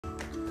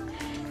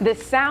The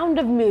sound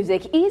of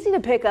music, easy to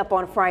pick up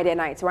on Friday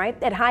nights,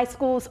 right? At high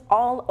schools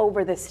all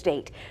over the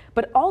state,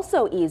 but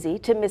also easy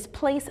to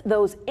misplace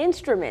those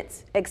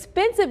instruments,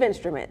 expensive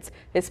instruments,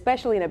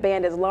 especially in a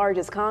band as large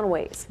as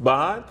Conway's.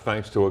 But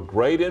thanks to a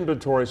great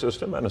inventory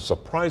system and a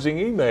surprising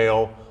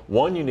email,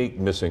 one unique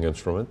missing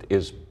instrument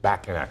is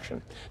back in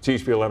action.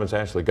 THP 11's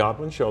Ashley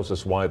Godwin shows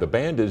us why the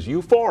band is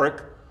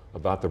euphoric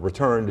about the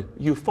returned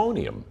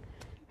euphonium.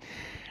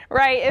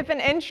 Right, if an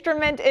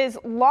instrument is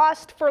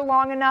lost for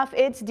long enough,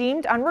 it's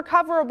deemed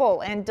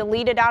unrecoverable and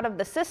deleted out of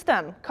the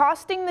system,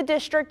 costing the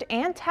district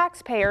and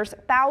taxpayers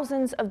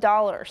thousands of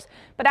dollars.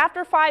 But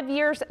after 5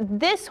 years,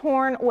 this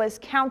horn was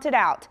counted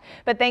out.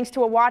 But thanks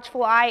to a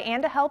watchful eye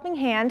and a helping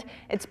hand,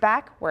 it's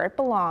back where it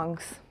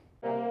belongs.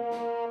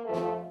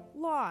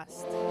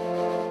 Lost.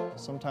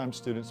 Sometimes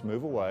students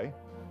move away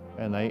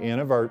and they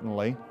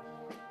inadvertently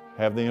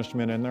have the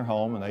instrument in their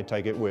home and they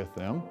take it with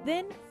them.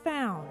 Then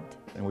found.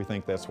 And we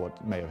think that's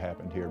what may have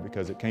happened here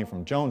because it came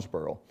from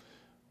Jonesboro.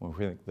 We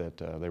think that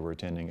they were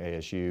attending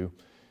ASU.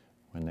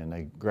 And then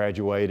they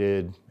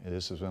graduated.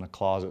 This was in a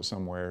closet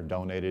somewhere,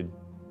 donated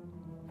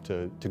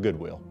to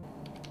Goodwill.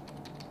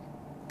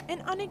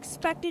 An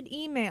unexpected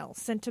email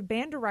sent to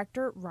band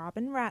director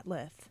Robin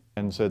Ratliff.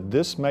 And said,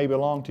 this may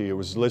belong to you. It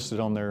was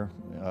listed on their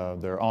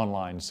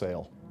online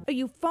sale. A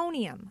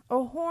euphonium,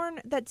 a horn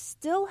that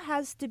still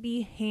has to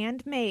be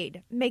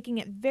handmade, making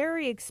it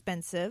very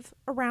expensive,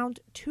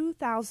 around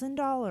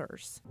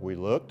 $2,000. We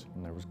looked,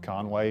 and there was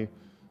Conway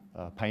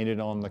painted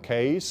on the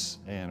case,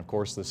 and of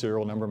course the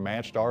serial number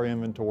matched our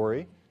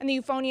inventory. And the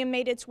euphonium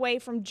made its way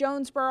from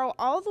Jonesboro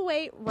all the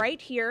way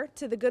right here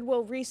to the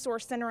Goodwill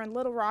Resource Center in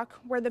Little Rock,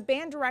 where the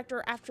band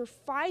director, after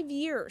 5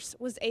 years,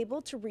 was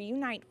able to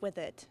reunite with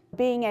it.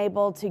 Being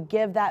able to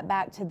give that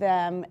back to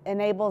them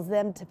enables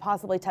them to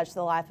possibly touch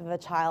the life of a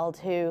child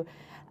who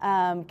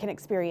can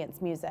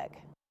experience music.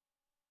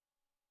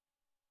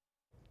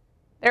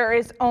 There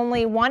is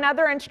only one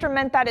other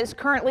instrument that is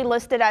currently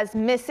listed as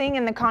missing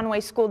in the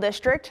Conway School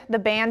District. The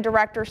band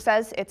director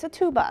says it's a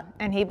tuba,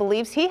 and he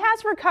believes he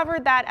has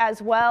recovered that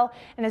as well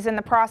and is in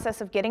the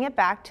process of getting it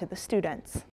back to the students.